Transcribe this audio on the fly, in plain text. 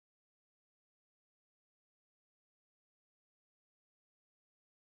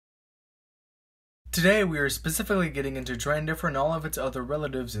Today we are specifically getting into Trandiffer and all of its other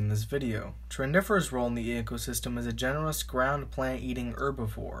relatives in this video. Trandiffer's role in the ecosystem is a generous ground plant-eating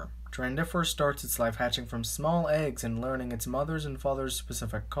herbivore. Trandiffer starts its life hatching from small eggs and learning its mother's and father's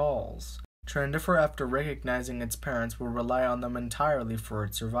specific calls. Trandiffer, after recognizing its parents, will rely on them entirely for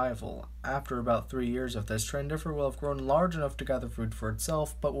its survival. After about 3 years of this, Trandiffer will have grown large enough to gather food for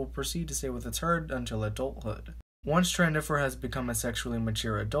itself, but will proceed to stay with its herd until adulthood. Once Trandiffer has become a sexually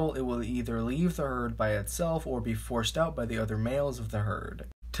mature adult, it will either leave the herd by itself or be forced out by the other males of the herd.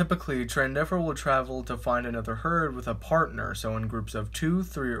 Typically, Trandiffer will travel to find another herd with a partner, so in groups of 2,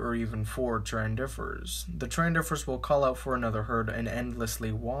 3, or even 4 Trandiffers. The Trandiffers will call out for another herd and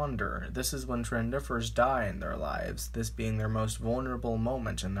endlessly wander. This is when Trandiffers die in their lives, this being their most vulnerable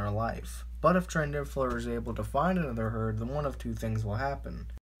moment in their life. But if Trandiffer is able to find another herd, then one of two things will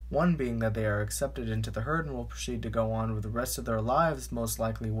happen. One being that they are accepted into the herd and will proceed to go on with the rest of their lives, most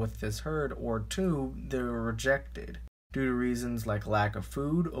likely with this herd, or 2, they are rejected, due to reasons like lack of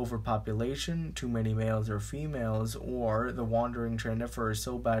food, overpopulation, too many males or females, or the wandering Trandiffer is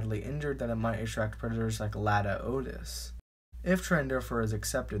so badly injured that it might attract predators like Lada otis. If Trandiffer is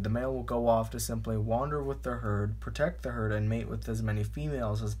accepted, the male will go off to simply wander with the herd, protect the herd, and mate with as many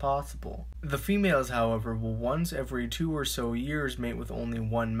females as possible. The females, however, will once every 2 or so years mate with only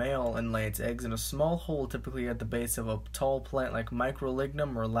one male and lay its eggs in a small hole typically at the base of a tall plant like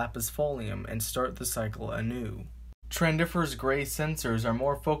microlignum or lapis folium and start the cycle anew. Trandiffer's gray sensors are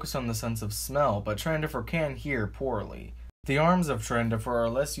more focused on the sense of smell, but Trandiffer can hear poorly. The arms of Trandiffer are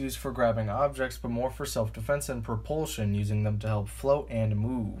less used for grabbing objects, but more for self-defense and propulsion, using them to help float and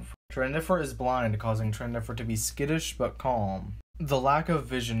move. Trandiffer is blind, causing Trandiffer to be skittish but calm. The lack of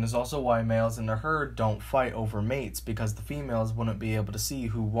vision is also why males in a herd don't fight over mates, because the females wouldn't be able to see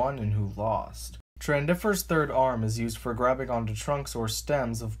who won and who lost. Trandiffer's third arm is used for grabbing onto trunks or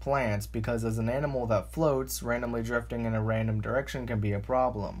stems of plants because as an animal that floats, randomly drifting in a random direction can be a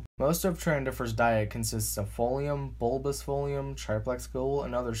problem. Most of Trandiffer's diet consists of folium, bulbous folium, triplex ghoul,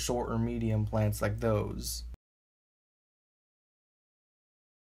 and other short or medium plants like those.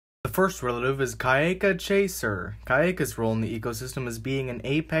 The first relative is Caeca chaser. Kayaka's role in the ecosystem is being an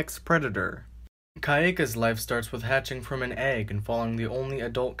apex predator. Kayaka's life starts with hatching from an egg and following the only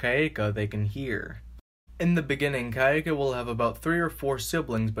adult Kayaka they can hear. In the beginning, Kayaka will have about 3 or 4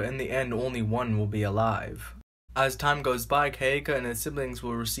 siblings, but in the end only one will be alive. As time goes by, Kayaka and his siblings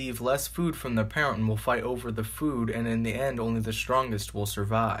will receive less food from their parent and will fight over the food, and in the end only the strongest will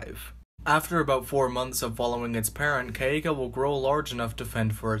survive. After about 4 months of following its parent, Kayaka will grow large enough to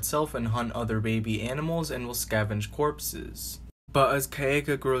fend for itself and hunt other baby animals and will scavenge corpses. But as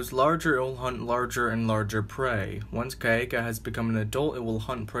Kayaka grows larger, it will hunt larger and larger prey. Once Kayaka has become an adult, it will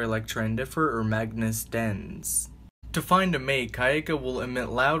hunt prey like Trandiffer or Magnus dens. To find a mate, Kayaka will emit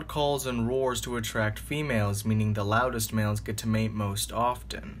loud calls and roars to attract females, meaning the loudest males get to mate most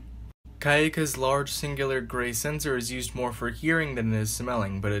often. Kayaka's large singular gray sensor is used more for hearing than it is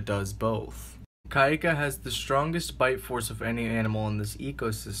smelling, but it does both. Kayaka has the strongest bite force of any animal in this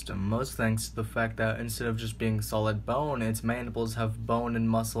ecosystem, most thanks to the fact that instead of just being solid bone, its mandibles have bone and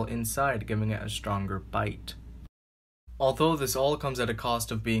muscle inside, giving it a stronger bite. Although this all comes at a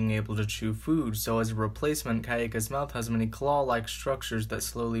cost of being able to chew food, so as a replacement, Kayaka's mouth has many claw-like structures that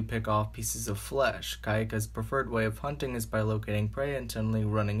slowly pick off pieces of flesh. Kayaka's preferred way of hunting is by locating prey and suddenly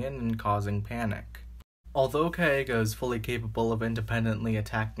running in and causing panic. Although Kayaka is fully capable of independently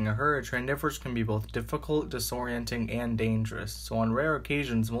attacking a herd, Trandiffers can be both difficult, disorienting, and dangerous, so on rare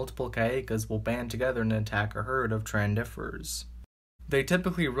occasions multiple Kayakas will band together and attack a herd of Trandiffers. They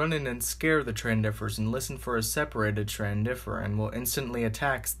typically run in and scare the Trandiffers and listen for a separated Trandiffer and will instantly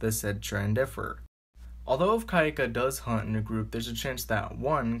attack the said Trandiffer. Although if Kayaka does hunt in a group, there's a chance that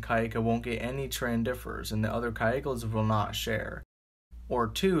 1, Kayaka won't get any Trandiffers and the other Kayakas will not share. Or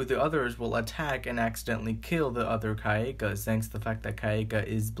 2, the others will attack and accidentally kill the other Kayakas thanks to the fact that Kayaka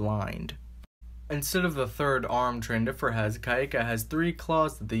is blind. Instead of the third arm Trandiffer has, Kayaka has 3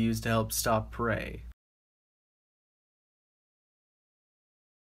 claws that they use to help stop prey.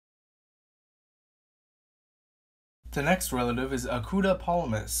 The next relative is Akuda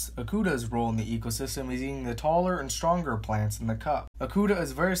palmus. Akuda's role in the ecosystem is eating the taller and stronger plants in the cup. Akuda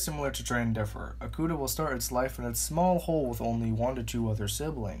is very similar to Trandiffer. Akuda will start its life in a small hole with only 1 to 2 other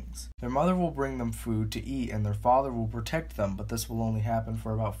siblings. Their mother will bring them food to eat and their father will protect them, but this will only happen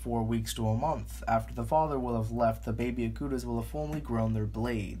for about 4 weeks to a month. After the father will have left, the baby Akudas will have fully grown their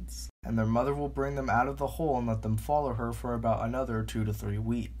blades, and their mother will bring them out of the hole and let them follow her for about another 2 to 3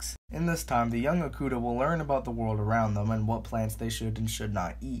 weeks. In this time, the young Akuda will learn about the world around them and what plants they should and should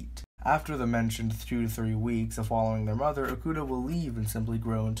not eat. After the mentioned 2 to 3 weeks of following their mother, Akuda will leave and simply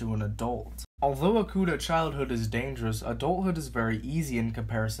grow into an adult. Although Akuda childhood is dangerous, adulthood is very easy in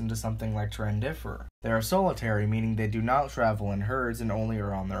comparison to something like Trandiffer. They are solitary, meaning they do not travel in herds and only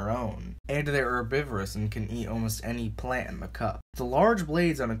are on their own. And they are herbivorous and can eat almost any plant in the cup. The large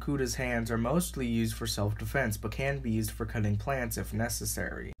blades on Akuda's hands are mostly used for self-defense, but can be used for cutting plants if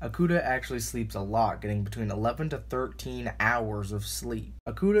necessary. Akuda actually sleeps a lot, getting between 11 to 13 hours of sleep.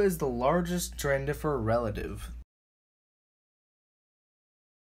 Akuda is the largest Trandiffer relative.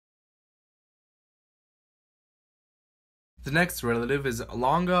 The next relative is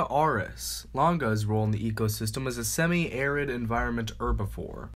Longa auris. Longa's role in the ecosystem is a semi-arid environment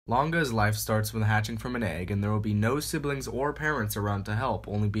herbivore. Longa's life starts with hatching from an egg, and there will be no siblings or parents around to help,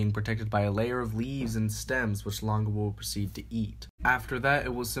 only being protected by a layer of leaves and stems which Longa will proceed to eat. After that,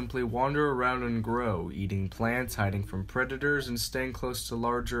 it will simply wander around and grow, eating plants, hiding from predators, and staying close to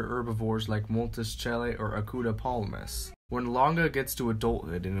larger herbivores like Multiscele or Akuda palmus. When Longa gets to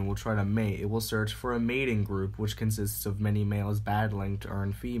adulthood and it will try to mate, it will search for a mating group which consists of many males battling to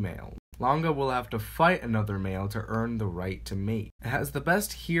earn females. Longa will have to fight another male to earn the right to mate. It has the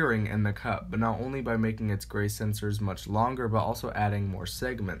best hearing in the cup, but not only by making its gray sensors much longer, but also adding more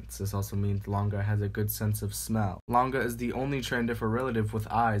segments. This also means Longa has a good sense of smell. Longa is the only Trandiffer relative with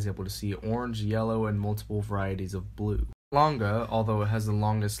eyes able to see orange, yellow, and multiple varieties of blue. Longa, although it has the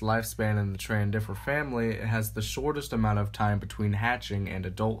longest lifespan in the Trandiffer family, it has the shortest amount of time between hatching and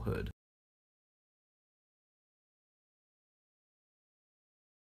adulthood.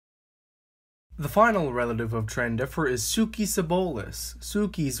 The final relative of Trandiffer is Suki subolis.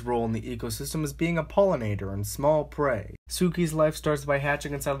 Suki's role in the ecosystem is being a pollinator and small prey. Suki's life starts by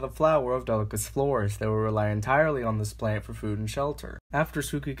hatching inside of the flower of Dolichos floris. They will rely entirely on this plant for food and shelter. After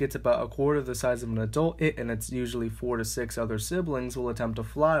Suki gets about a quarter the size of an adult, it and its usually 4 to 6 other siblings will attempt to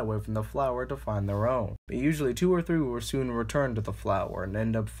fly away from the flower to find their own. But usually 2 or 3 will soon return to the flower and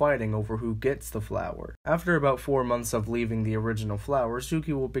end up fighting over who gets the flower. After about 4 months of leaving the original flower,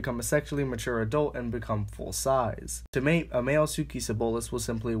 Suki will become a sexually mature adult and become full size. To mate, a male Suki subolis will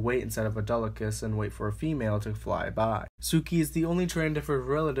simply wait inside of a Dolichos and wait for a female to fly by. Suki is the only Trandiffer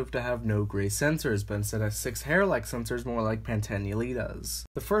relative to have no gray sensors, but instead has 6 hair-like sensors more like Pantanulitas.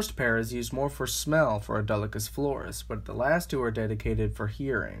 The first pair is used more for smell for a Dolichos floris, but the last 2 are dedicated for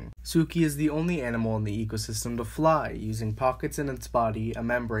hearing. Suki is the only animal in the ecosystem to fly. Using pockets in its body, a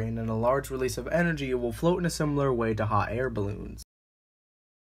membrane, and a large release of energy, it will float in a similar way to hot air balloons.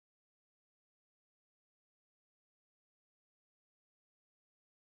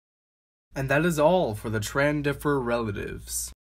 And that is all for the Trandiffer relatives.